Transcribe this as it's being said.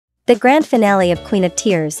The grand finale of Queen of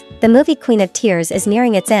Tears. The movie Queen of Tears is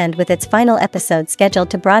nearing its end with its final episode scheduled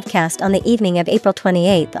to broadcast on the evening of April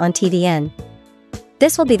 28 on TVN.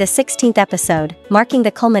 This will be the 16th episode, marking the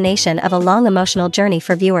culmination of a long emotional journey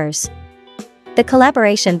for viewers. The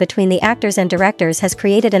collaboration between the actors and directors has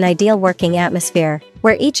created an ideal working atmosphere,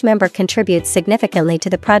 where each member contributes significantly to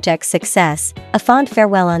the project's success. A fond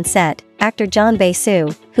farewell on set, actor John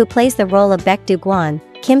Bae-soo, who plays the role of Baek Do-kwon,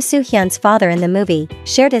 Kim Soo Hyun's father in the movie,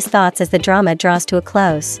 shared his thoughts as the drama draws to a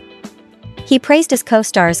close. He praised his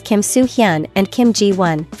co-stars Kim Soo Hyun and Kim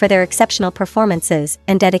Ji-won for their exceptional performances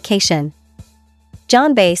and dedication.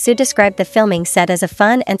 John Bae-soo described the filming set as a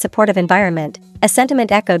fun and supportive environment, a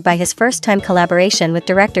sentiment echoed by his first-time collaboration with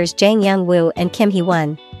directors Jang Young-woo and Kim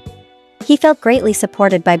Hee-won. He felt greatly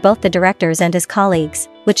supported by both the directors and his colleagues,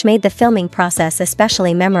 which made the filming process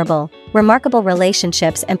especially memorable. Remarkable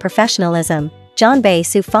relationships and professionalism. John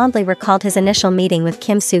Bae-soo fondly recalled his initial meeting with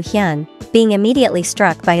Kim Soo Hyun, being immediately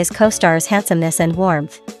struck by his co-star's handsomeness and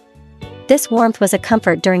warmth. This warmth was a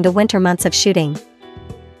comfort during the winter months of shooting.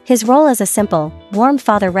 His role as a simple, warm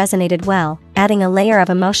father resonated well, adding a layer of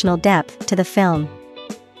emotional depth to the film.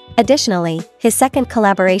 Additionally, his second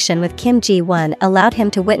collaboration with Kim Ji-won allowed him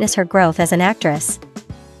to witness her growth as an actress,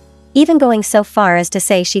 even going so far as to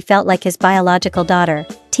say she felt like his biological daughter.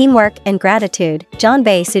 Teamwork and gratitude. John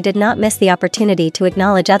Bae-soo did not miss the opportunity to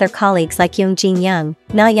acknowledge other colleagues like Yoon Jin-young,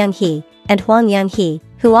 Na Young-hee, and Hwang Young-hee,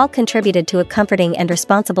 who all contributed to a comforting and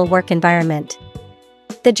responsible work environment.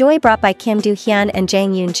 The joy brought by Kim Do-hyun and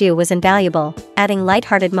Jang Yoon-ju was invaluable, adding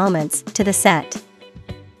light-hearted moments to the set.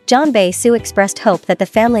 John Bae-soo expressed hope that the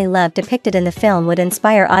family love depicted in the film would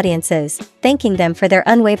inspire audiences, thanking them for their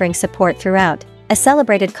unwavering support throughout. A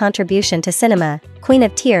celebrated contribution to cinema, Queen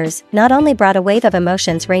of Tears not only brought a wave of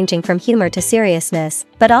emotions ranging from humor to seriousness,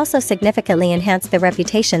 but also significantly enhanced the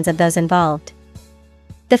reputations of those involved.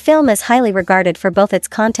 The film is highly regarded for both its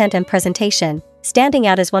content and presentation, standing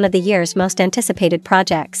out as one of the year's most anticipated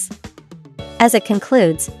projects. As it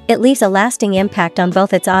concludes, it leaves a lasting impact on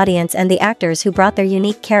both its audience and the actors who brought their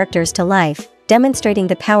unique characters to life, demonstrating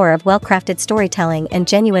the power of well-crafted storytelling and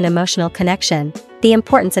genuine emotional connection. The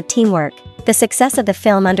importance of teamwork. The success of the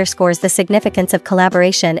film underscores the significance of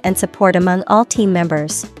collaboration and support among all team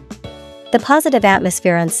members. The positive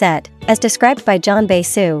atmosphere on set, as described by John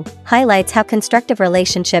Bae-soo, highlights how constructive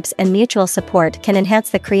relationships and mutual support can enhance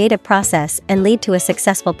the creative process and lead to a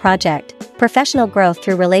successful project. Professional growth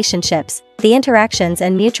through relationships. The interactions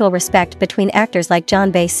and mutual respect between actors like John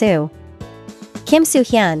Bae-soo, Kim Soo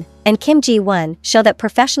Hyun, and Kim Ji-won show that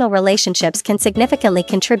professional relationships can significantly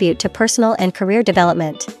contribute to personal and career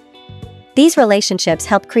development. These relationships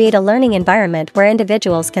help create a learning environment where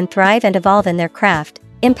individuals can thrive and evolve in their craft.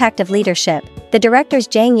 Impact of leadership. The directors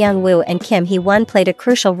Jang Young-woo and Kim Hee-won played a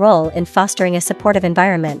crucial role in fostering a supportive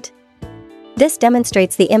environment. This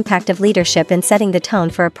demonstrates the impact of leadership in setting the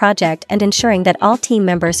tone for a project and ensuring that all team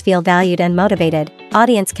members feel valued and motivated.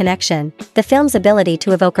 Audience connection. The film's ability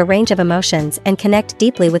to evoke a range of emotions and connect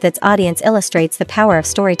deeply with its audience illustrates the power of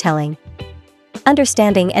storytelling.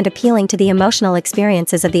 Understanding and appealing to the emotional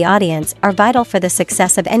experiences of the audience are vital for the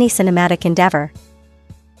success of any cinematic endeavor.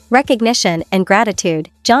 Recognition and gratitude.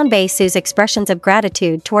 John Bae-soo's expressions of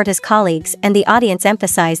gratitude toward his colleagues and the audience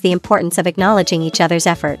emphasize the importance of acknowledging each other's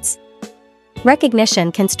efforts.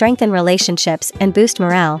 Recognition can strengthen relationships and boost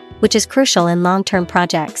morale, which is crucial in long-term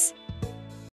projects.